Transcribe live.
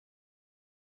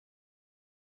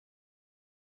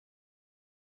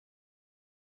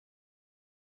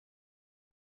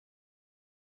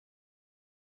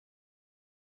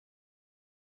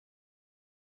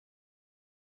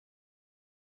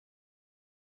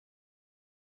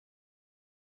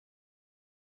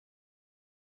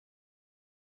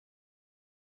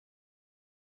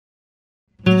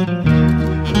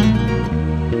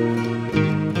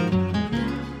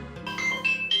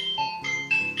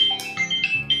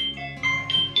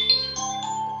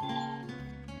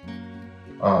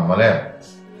Male,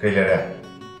 kaya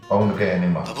Pahong kaya ni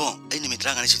ma. Babong, ay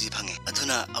nimitra nga ni Suti Pange.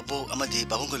 Aduna abo amadi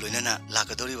babong ko loina na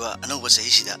lakadoriwa ano ba sa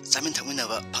isida sa amin thangmin na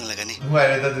ba panglagani.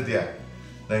 Ngai ra da dia.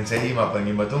 Nang sahi ma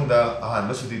pangi matungda ahan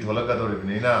ba Suti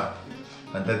tholakadoribnina.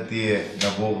 Andati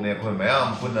nabok ne khoi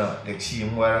mayam punna taxi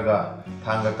ngwaraga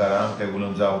thanga karang kai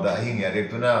gulum jawda hing ya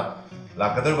rektuna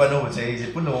lakador banu chei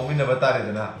je punna omina batare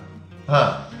dana.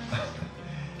 Ha.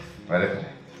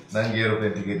 Pare. Nang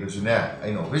aeroplane ticket sune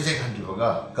ai no bese khan ki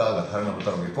baga ka ga tharna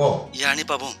batar me po yani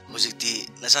babong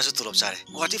hojikti nasasu tulop sare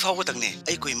guwati fawo takne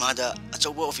ai koi mada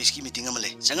achobo office ki meeting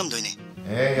amale sangam doine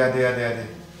yade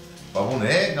babong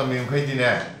ne ngam khai di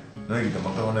ne noi gi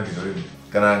tamak hona gi dori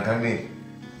kanan khangni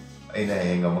ai na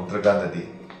he ngam trakan dadi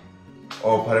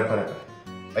o pare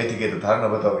ai ticket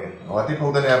tharna bataw ge guwati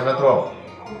fawo da ne apna tro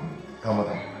thama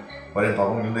pare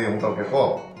babong nimde yong taw ke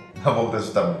ko nabok da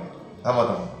sutam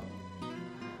thama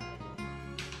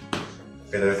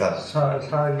Pedro está. Sai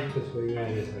que soy ya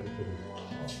esa.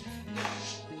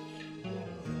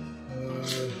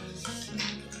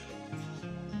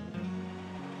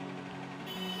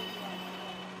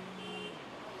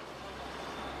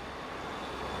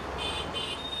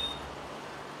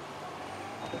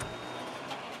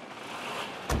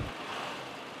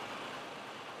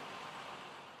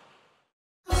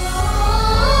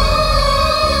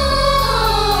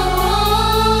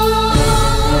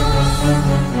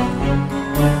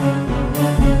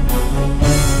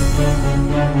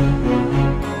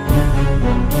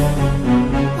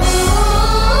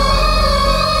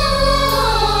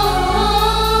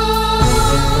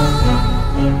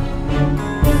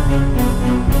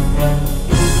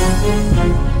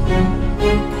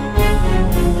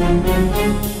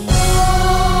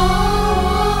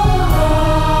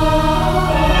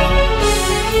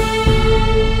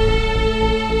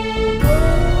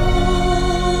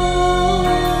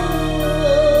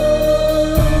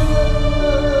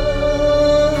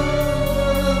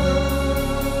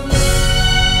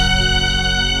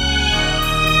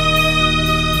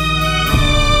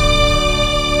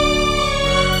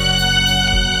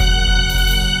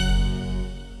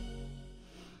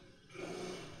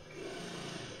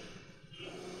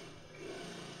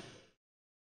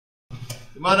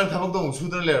 Manang tabak dong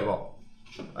sudah ler bo.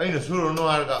 Aina suruh no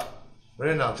harga.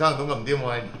 Berenang sang dong ngam dia mau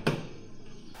ain.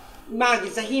 Magi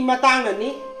sahi matang na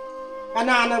ni.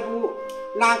 Kanana bu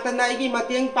laktan na igi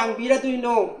mateng pangbira tu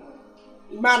no.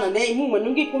 Imana ne imu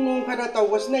manunggi kunung kada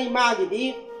tawas na imagi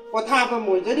di. Kota apa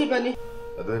mau jadi bani.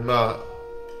 Aduh ima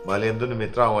malem tu ni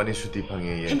mitra wani Suti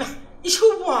Pange ye. Ima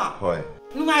isu buah. Hoi.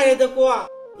 Nungai ada kuah.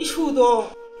 Isu do.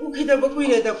 Ukida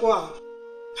bakui ada kuah.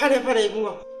 Pare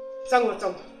bunga. Sang.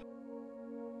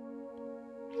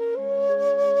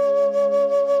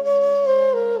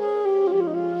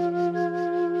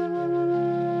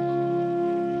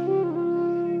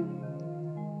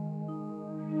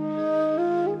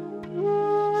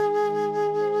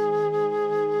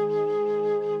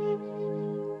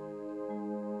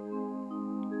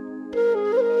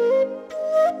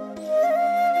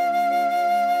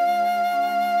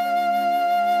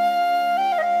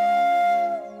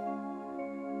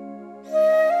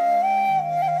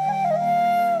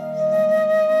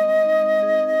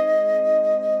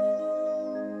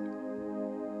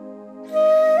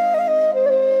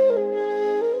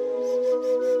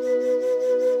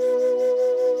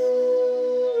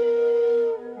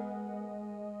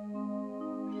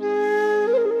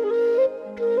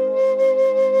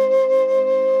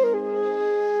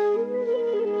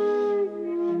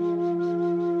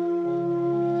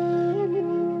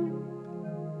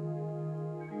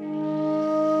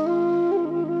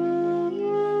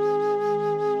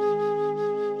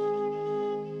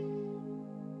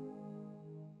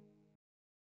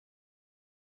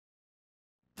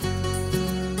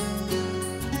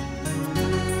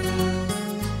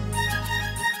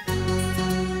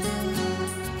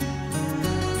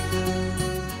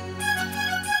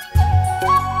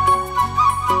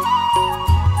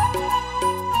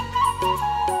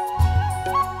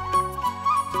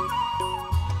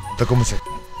 ¿Cómo se?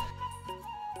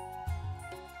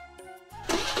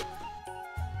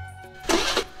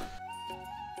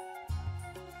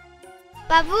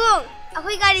 Babung, aku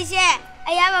gari se,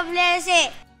 ayah bableh se.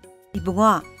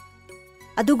 Ibungo,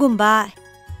 adugumba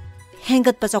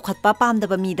hengat pa chokhat pa pam da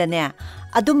ba mi da ne,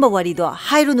 adumba wari do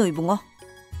hairu no ibungo.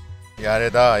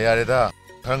 Yareda,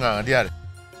 kanga adi yare.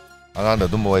 Angan da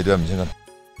dumba wai do am singan.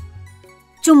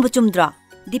 Chumdra.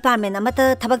 Department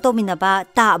amata thabak tawminaba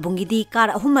ta abungidi kar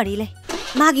ahum mari le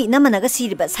magi namanaga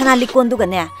siriba sanali konduga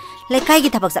ne laikai gi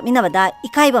thabak chapminabada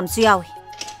ikaibam chu yawi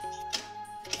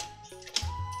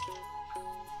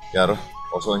yaro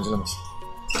also anjalamas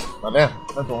Mana?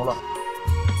 Nang tunggu lah.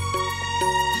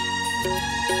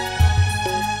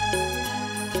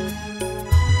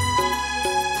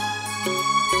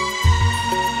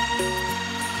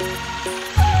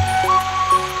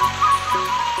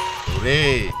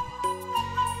 Hey.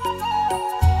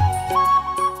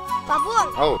 Pabung.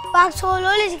 Oh. Pak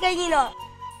solo le sikay no.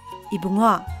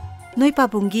 Ibungo, noy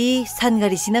pabunggi san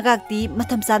gari sinagakti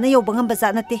matam sana yobang ang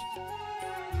basa nate.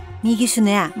 Migi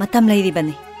sunaya matam lay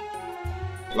ribani.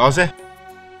 Lao se.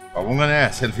 Pabungan eh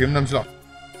selfie nam sila.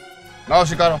 Lao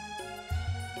si karo.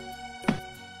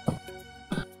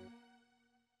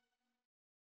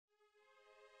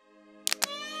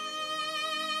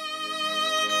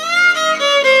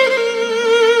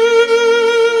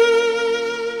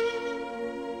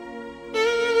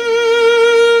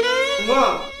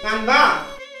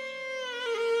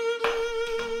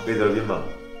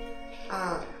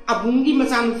 Abunggi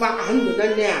masanupa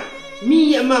ahandunan niya.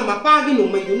 Mi ama mapagi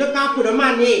nung may yun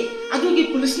nakapuraman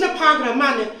adugi pulis na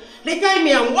pagraman lekay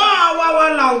miya wa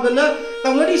lauda na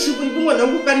tawari subay bunga na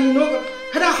bukarino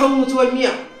hada hawu tuwa miya.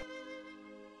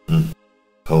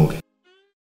 Hawu.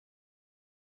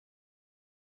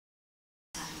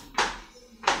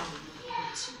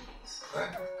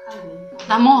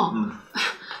 Tamo.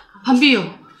 Pambiyo.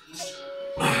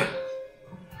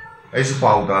 Ay si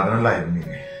pau da na live ni.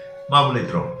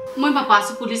 Mabulitro. Moi papa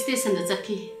sa police station da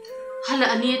chaki. Hala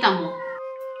ani tamo.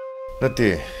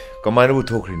 Nate, kamaina bu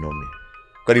thokri nomi.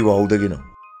 Kari wahu dagi no.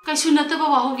 Kai sunata ba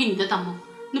wahu gi ni da tamo.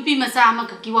 Nupi macha ama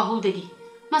ka ki wahu dagi.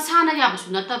 Masana ya ba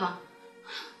sunata ba.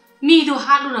 Mi do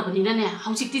halu ra bani na ne.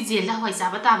 Haujik ti jail la hwai sa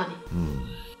ba ta bani.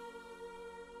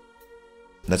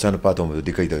 Na chanu pa to mo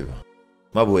di kai dai ba.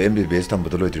 Mabu MBBS tam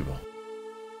botolo idri ba.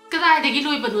 Kadai dagi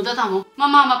loi banu da tamo.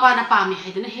 Mama mapa na pa mi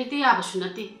haidana hekte ya ba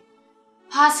sunati.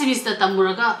 First semester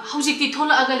tamuraga haujikti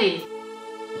thola agale.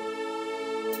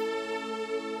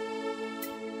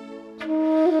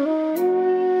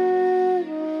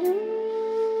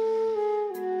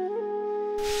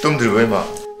 Tum dri ma.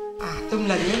 Tum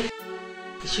lagi.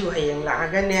 Isu hayang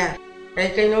laga ne.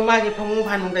 Kay no magi phamu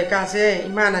phanung kay ka se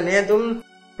imana ne dum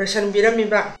person birami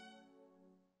ba.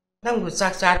 Nang bu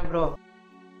chak char bro.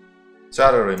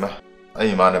 Char roi ma.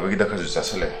 Ai imana bagi da khaju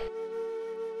chasale.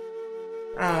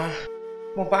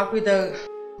 Mopa kuida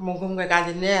mongkum ka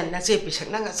kadine na se pisak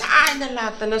na nga sai na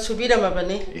lakta na subira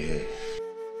mabani.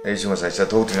 Ai sunga sai cha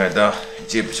thok tingai da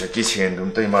je pisak ki chen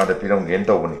dum tai ma da piram gen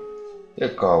to bani. E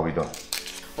kawi do.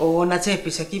 O na se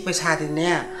pisak ki paisa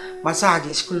dine masa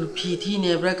gi school fee thi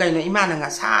ne bra kai no imana nga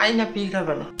sai na pil ra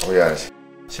bani. O ya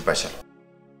si paisa.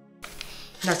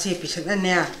 Na se pisak na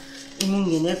ne imung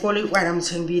gi ne ko li waram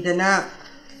sengbi da na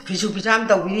pisu pisam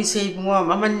taw bi se bungo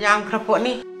maman yang khra po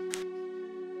ni.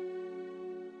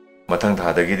 Matang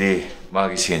thadagidi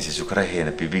magi sensi su khara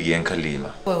hena pibigi en khali ma.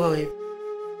 Hoi.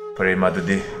 Pare ma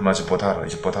dudi ma su potharo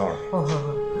isu potharo.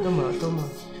 Toma.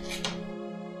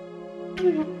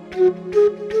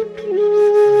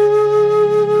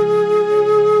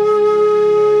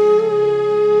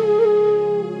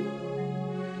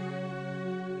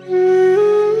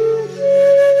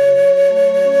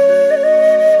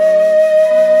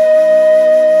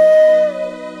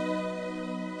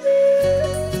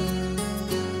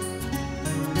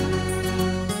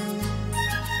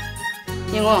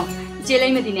 Yengo,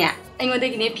 jelai na dine. Aingo da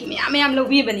gine phi meyam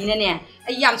lobi bani na ne.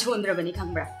 Ai yam chondra bani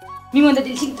khangbra. Mingon da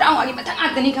dilsing trawa gi mathang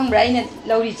atani khangbra ina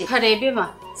lawri je. Khare be ma.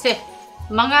 Se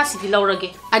manga si di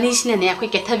lawrage. Ani sine ne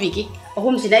akoi kethabi gi.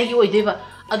 Ahum sina gi oidoi ba.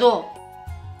 Ado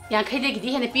yang khaide gi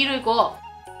di hene piroi ko.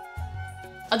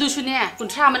 Adu sune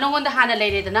kunthra manongon da hana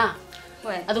leire dana.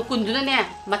 Hoi. Ado kunduna ne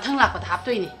mathang lakpa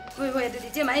thaptoi ni. Hoi adu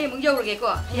di je mai mung yawrage ko.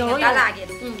 Yawro ta la ge.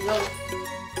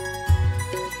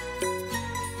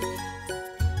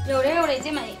 Yawre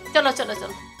je mai. Chalo.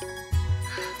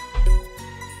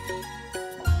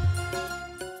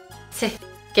 Se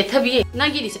kethabi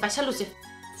nagi ni se pasalu se.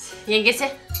 Yenge se.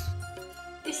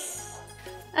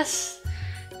 As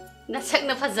nasak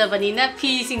na fazabani na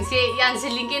phi sing se yang se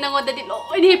linge na ngoda di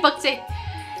loi ni pakse.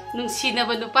 Nung sina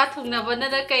ba nupa thung na ba na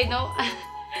kaino.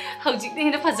 Haujik ni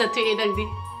na fazatu e nang di.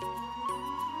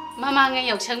 Mama nga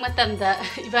yausang matamda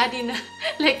ibadi na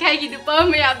lekai gi nupa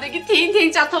mayam da gi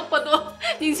ting chathok pa do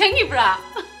ningsang ibra.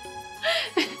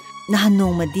 Nahan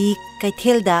nongmadi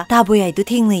kaithelda taboyai du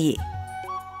thingnai.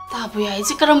 Taboyai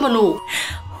si karambano.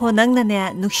 Honang na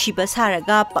ne nuksiba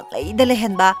saraga paklai da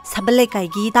lehenba sabalai kai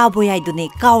gi taboyai du ne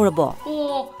kaurabo.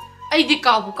 Oh, ai di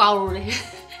kawu re.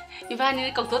 Ibani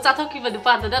ne kakto chathok ki ba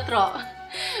nupa da datro.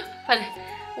 Par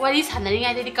wari sanari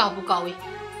ngai di kawi.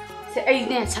 Se ai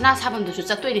ne sana sabam du chu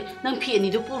chatoi ni nang phi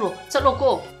ani du puro chalo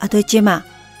ko. Adoi chema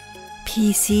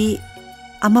phi si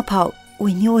ama phau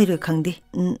oini oiro khangde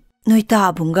Noi ta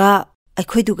abunga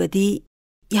ꯑꯩꯈꯣꯏꯗꯨꯒꯗꯤ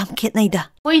ꯌꯥꯝ ꯈꯦꯠꯅꯩꯗ.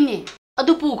 ꯍꯣꯏꯅꯦ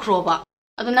ꯑꯗꯨ ꯄꯨꯈ꯭ꯔꯣꯕ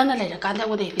ꯑꯗꯨ ꯅꯪꯅ ꯂꯩꯔꯀꯥꯟꯗ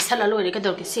ꯑꯩꯉꯣꯟꯗ ꯄꯤꯁꯜꯂ ꯂꯣꯏꯔꯦ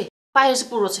ꯀꯩꯗꯧꯔꯒꯦ ꯁꯤ ꯄꯥꯏꯔꯁꯤ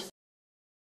ꯄꯨꯔꯣꯁꯦ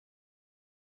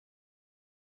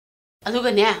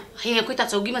ꯑꯗꯨꯒꯅꯦ ꯍꯌꯦꯡ ꯑꯩꯈꯣꯏ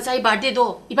ꯇꯥꯆꯧꯒꯤ ꯃꯆꯥꯒꯤ ꯕꯥꯔꯗꯦꯗꯣ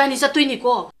ꯏꯕꯥꯅꯤ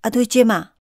ꯆꯠꯇꯣꯏꯅꯤꯀꯣ. ꯑꯗꯨ ꯏꯆꯦꯃ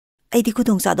ꯑꯩꯗꯤ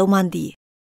ꯈꯨꯗꯣꯡ ꯆꯥꯗꯧ ꯃꯥꯟꯗꯤꯌꯦ.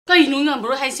 ꯀꯩꯅꯣ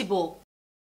ꯉꯝꯕ꯭ꯔꯣ ꯍꯥꯏꯁꯤꯕꯣ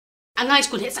ꯑꯉꯥꯡ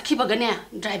ꯁ꯭ꯀꯨꯜ ꯍꯦꯛ ꯆꯠꯈꯤꯕꯒꯅꯦ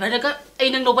ꯗ꯭ꯔꯥꯏꯚꯔꯒ ꯑꯩ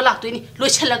ꯅꯪ ꯂꯧꯕ ꯂꯥꯛꯇꯣꯏꯅꯤ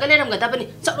ꯂꯣꯏꯁꯤꯜꯂꯒ ꯂꯩꯔꯝꯒꯗꯕꯅꯤ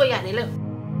ꯆꯠꯂꯣ ꯌꯥꯔꯦ ꯂꯩ.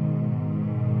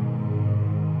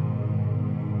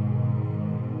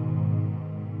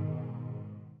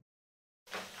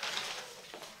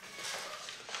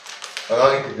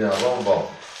 Agak itu dia bom.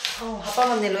 Oh, apa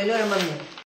mamne loilo ya mamne.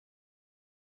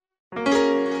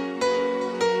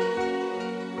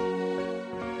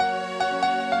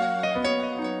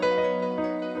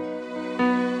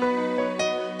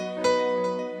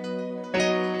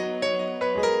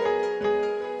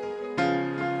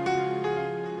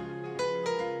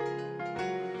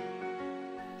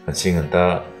 Masih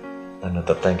ngenta, anu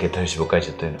tatang kita harus buka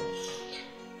itu no.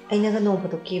 Aina kan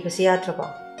nomor tu basi atra ba.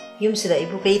 Yum sida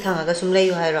ibu kai thangaga sum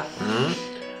layu haira.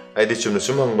 Ai di chumna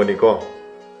sum hangbani ko.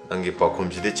 Nangi pakhum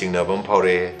sidi chingna bam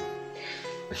phaure.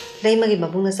 Laimagi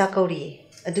mabungna sa kauri.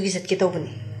 Adugi satke tawbani.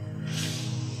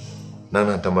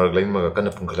 Nana tamar laimmaga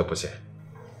kana pungkhala pase.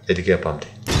 Edike apamte.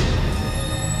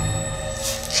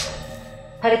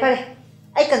 Pare.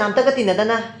 Ai kanam ta gatina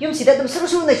dana yum sida dum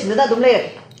suru na sinada dum layar.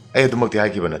 Ai dumak ti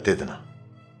hagi bana tetana.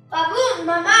 Babu,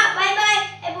 mama, bye bye.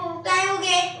 Ebu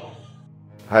kayoge.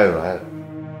 Hayo.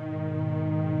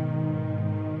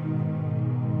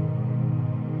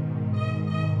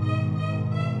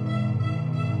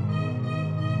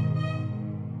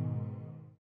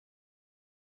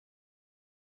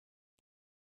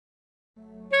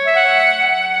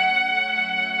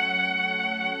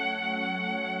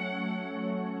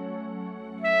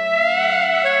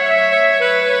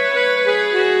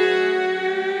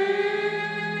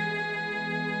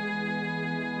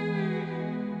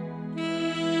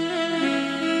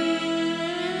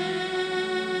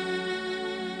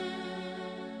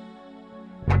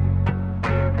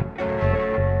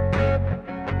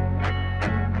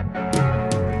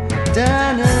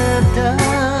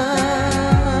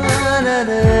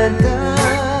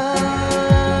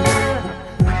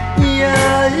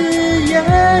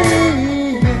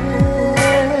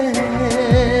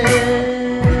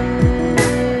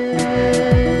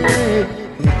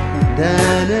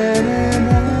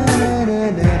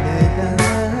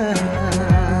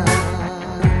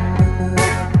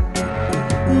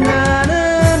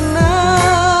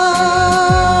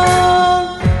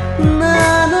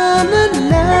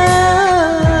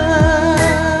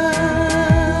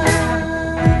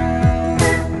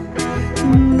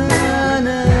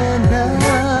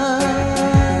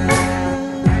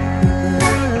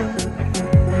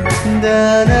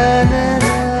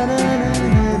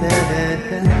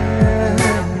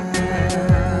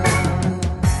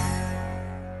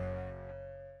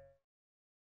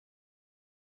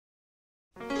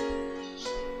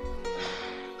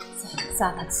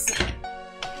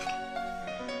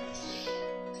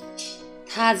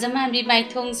 Hazaman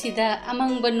maithong sida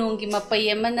amang banong gi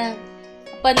mapayamana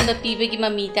panba pibagi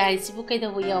mami tari sibu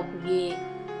kaidaw yawbugi.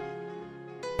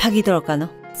 Phagi dorkano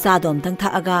chado amtang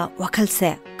thaaga wakhal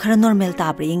se khara normal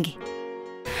tabra ingi.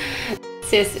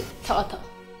 Ses tha.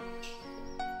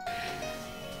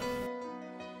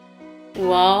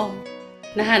 Wow,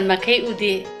 nahan makai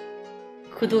ude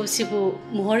khudo sibu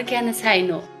muhor kya na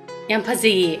saino yam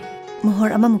phajaye.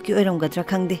 Muhor amamuki oiramgadra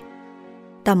khangde.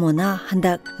 Tamona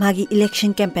handak magi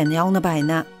election campaign yauna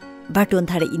baina baton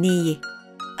thara ine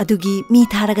adugi mi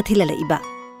tharaga thilala iba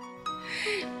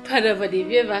Parabadi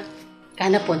beba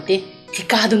kana ponte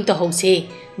thikadum to hose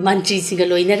mantri singa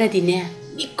loinara dine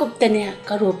ikoptane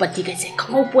karopati ga se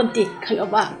khangau ponte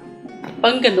khangaba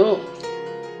pangano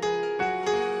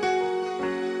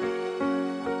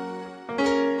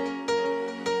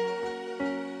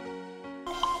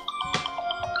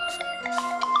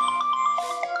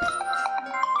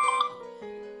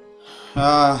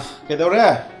Kedore?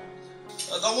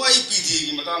 Tamo ai PD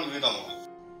gi matang du tamo.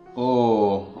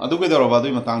 Oh, adu kedore ba du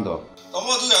matang do.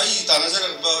 Tamo du ai tana sar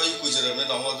ba ai ku jara me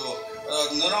tamo du.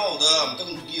 Narao da am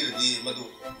tam gi di madu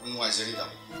nuai sari da.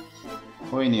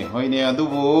 Hoine adu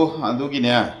gi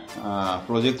ne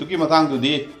project tu ki matang du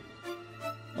di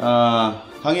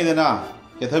khangi de na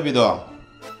kethabi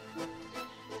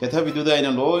du da ina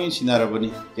loin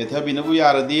sinarabani kethabi na bu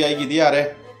yara di ai gi di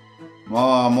yare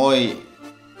moi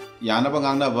yana ba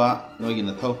ngangna ba noi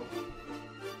na thau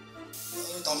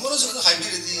Tamo so ka hai bi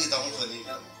di tamo khani.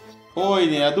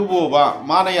 Hoine adu bo ba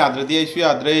mana yadra di ai su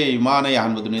yadre mana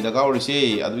yan bu ni da ka ori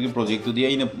se adu ki project tu di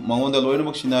ai na mangonda loina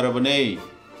bak sinara bane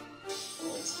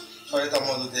Sorry,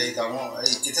 tamo do day tamo. Ai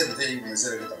kita bete ibu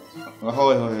mesra ke tamo.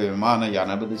 Hoi hoi mana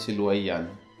yana bade silu ai yan.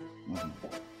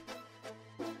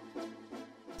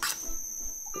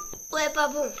 Oi,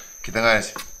 Papu. Kita nggak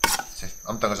sih?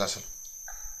 Am tengah sasal.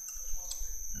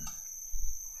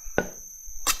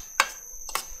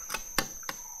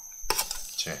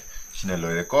 Cek, sini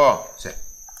lo ya kok, cek.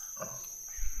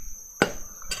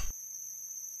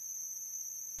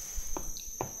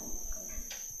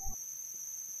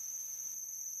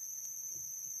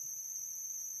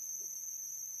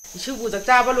 Isu budak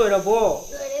caba lo ya bo.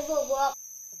 Lo ini bobok.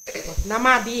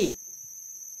 Nama di.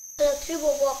 Elektrik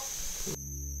bobok.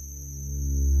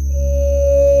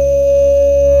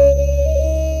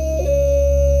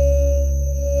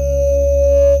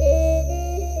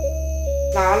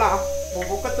 Lah,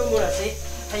 bobok ketemu nasi.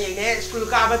 Hayang deh, sekolah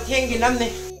kabar tiang ginam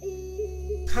nih.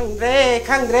 Kang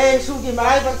dre, sugi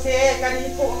malai bangse,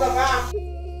 kali pok apa?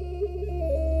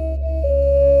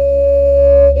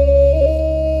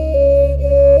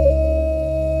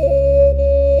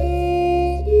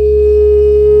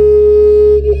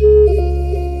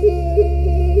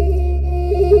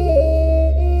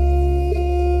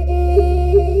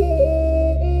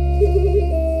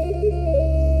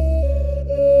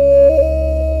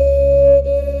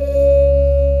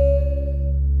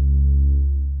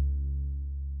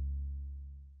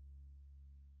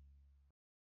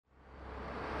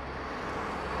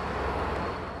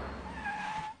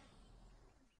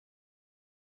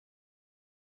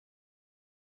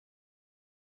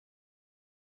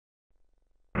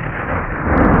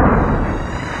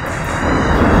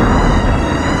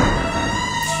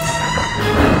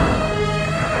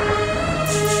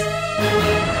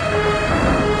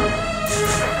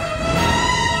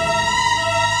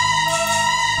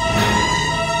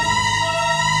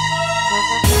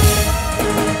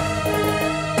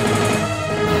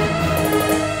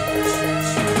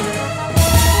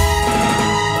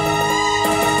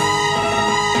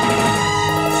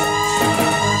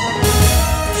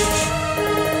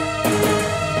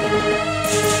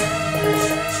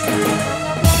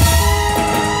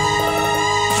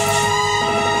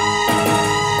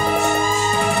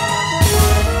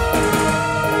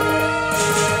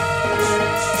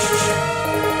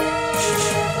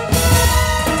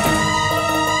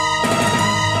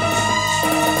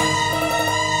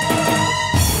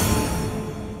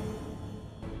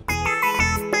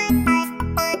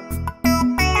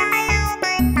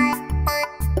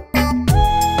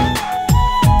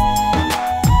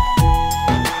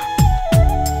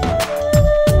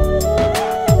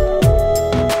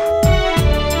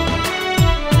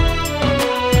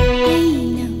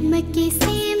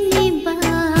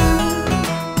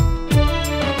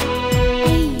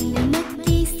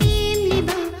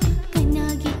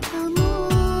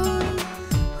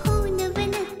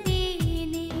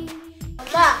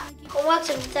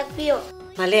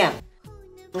 Malem,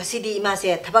 ngasi di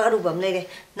imase tabak aru bam lere,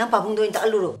 nang pabung doin tak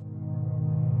aluru.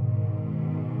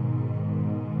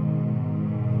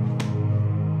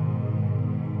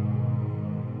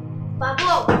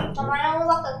 Papu, kemana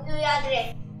mau waktu itu ya,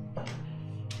 Dre?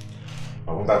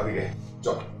 Pabung tak pergi,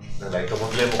 cok. Nang lain kau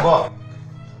boleh muka.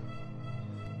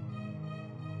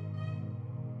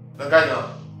 Nang kaya.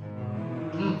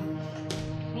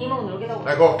 Ni mau nol kita.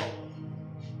 Nang kau.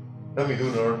 Nang itu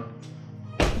nol.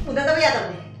 Udah tapi ya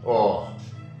tapi. Oh,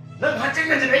 nang haceng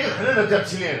aja lagi kena nak jam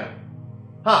sini na.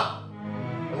 Ha,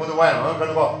 nang mau tu wayang,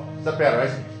 nang kau sepiar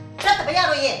lagi. Tapi ya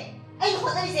roye, ayo kau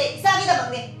tadi se, isa kita bang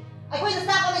ni. Aku ini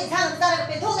nak kau ni sang sang nak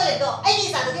pentung kali tu. Ayo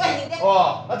isa tu dia ni.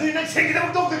 Oh, aduh nak seng kita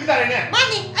bertemu tu kita ni.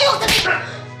 Mani, ayo tapi.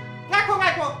 Ngaku.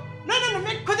 Nana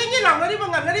kau tinggi lang lari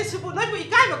bang lari sebut lari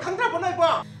ikai bang kantra pun lari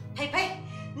bang. Hei,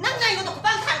 nang ngayu tu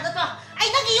kupang kau tu. Ayo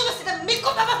nang ngayu tu kita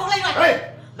mikro papa pun lari. Hei,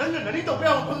 nang nani tu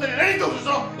biar pun nani tu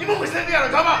susah. Ibu mesti dia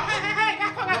nak apa?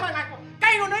 Ngaku.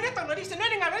 Kayu nari tu nari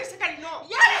senari nari sekali no.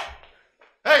 Ya.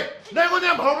 Hei, nani kau ni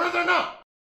apa orang tu na?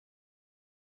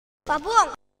 Papung.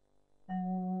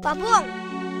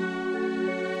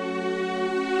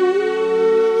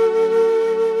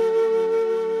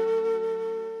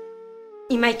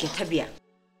 Imai ke thabia.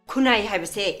 Kunai hai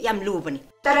base yam lubani.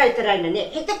 Tarai na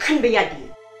ne hekta khanba yadi.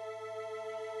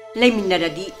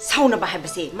 Leiminaradi sauna ba hai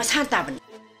base masan tabani.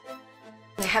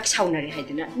 Ngahak saunare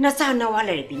haidina nacha nawa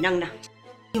lare bi nangna.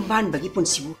 Yumban bagi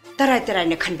punsibu tarai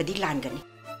na khanbadi langani.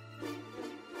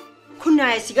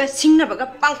 Kunai siga singna baga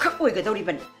pangkhak oiga dori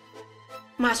bani.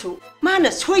 Masu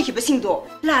mana soi ki basingdo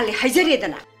lale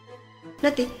haijaredana.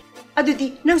 Nate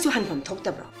adudi nangsu hanbam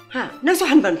thoktabra. Ha, nangsu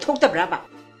hanbam thoktabra ba.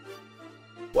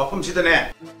 와품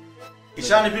시대네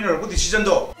이찬이 비누를 그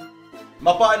디시전도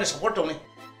마빠에는 서포트 동네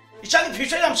이찬이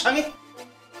퓨처 양 상이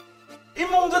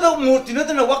이몽도다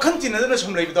모티나드나 와칸티나드나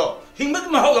섬레이도 힝በት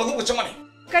마하우 야구 고쳐마니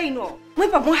까이노 뭐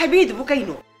바봉 하비도 뭐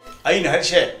까이노 아이나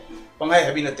할셰 방하이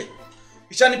하비나테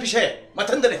이샤니 피셰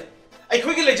마탄드네 아이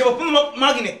거기 레저바 뿜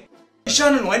마기네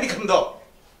이샤는 와이니 칸도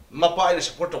마파이나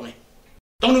서포트 오네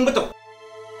동능 것도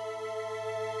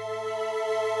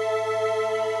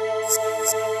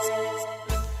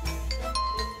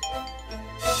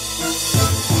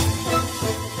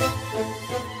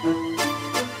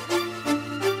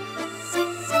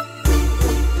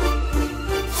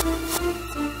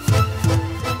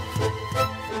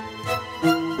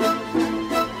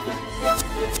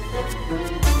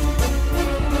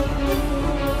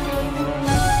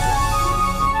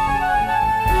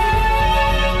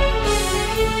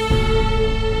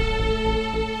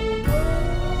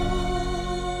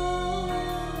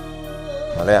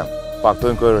Malem,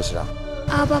 paktuin ko rin sila.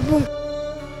 Babung.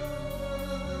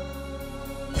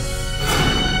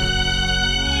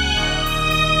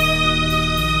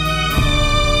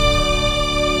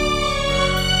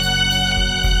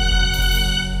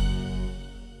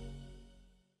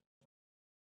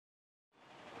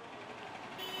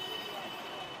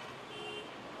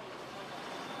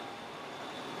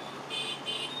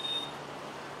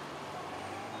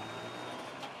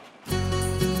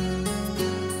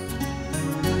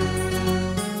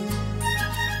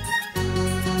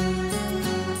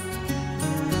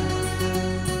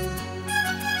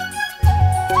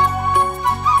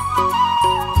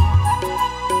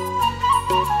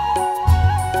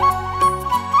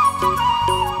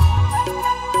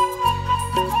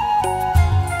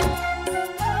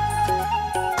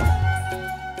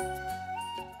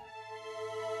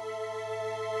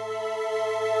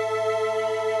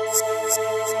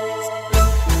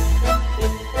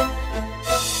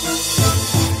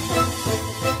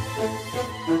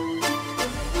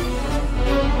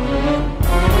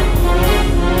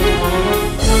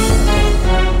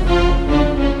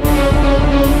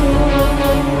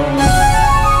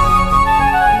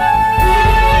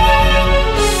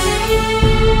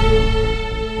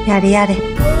 야래.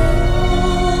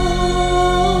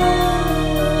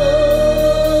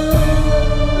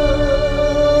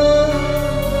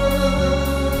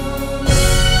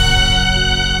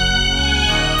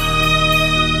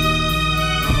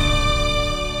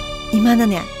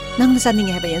 이만하네. 낭나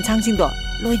자닝에 해봐 연상싱도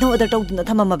로이도 어덜 떠우든다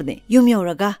담아마버네. 유미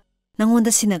오라가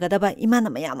낭원다 시나가다봐 이만하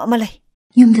마야마 말래.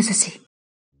 유미다 자시.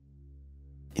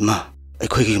 이마,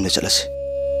 아이코이기 유미다 잘라시.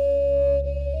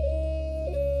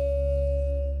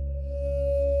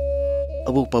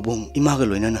 Abuk pabung imaga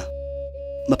loinana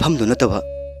mafamdo nataba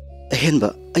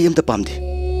ahenba ayamta pamdi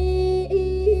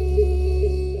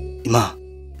ima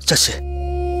chase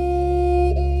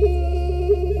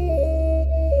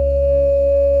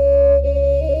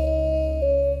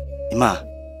ima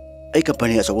ai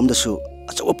company achawum dasu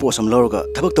achawa posam lawraga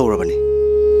thabak tawrabani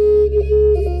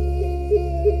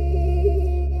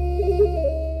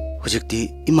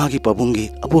hujikti imagi pabungi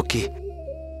aboki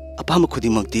apama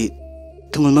khudimakti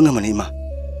tungul mangamani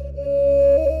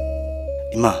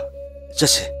ima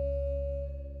jase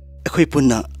akhoi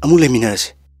punna amuk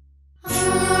leminarase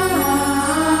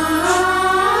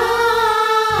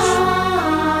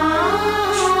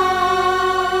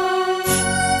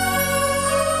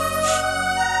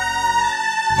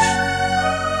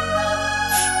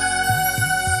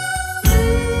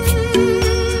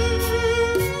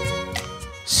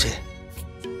se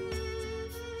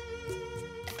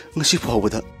ngasi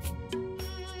phawbada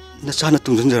Nasana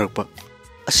tungdun jarakpa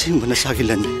Ashengba nasagi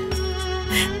lan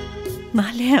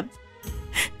Malem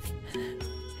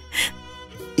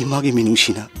imagi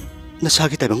minungsina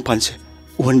nasagi taibang panse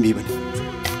uhan bibani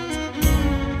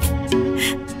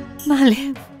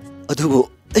Malem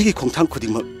adubo egi khongthang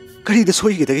khudingma karida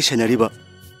soigedagi senariba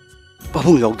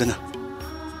pabung yaudana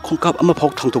khongkap ama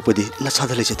phau thangtokpadi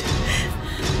nasada lejate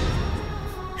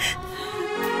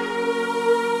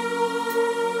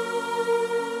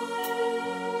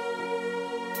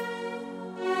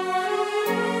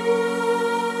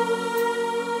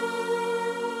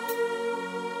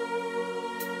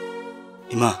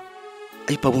Ima,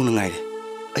 ay pabung na ngayon.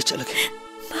 Ay chalaki.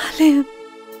 Malem.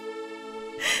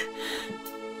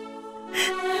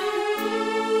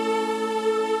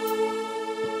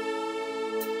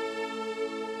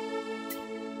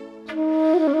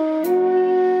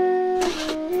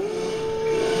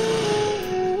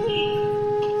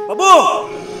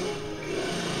 Babu!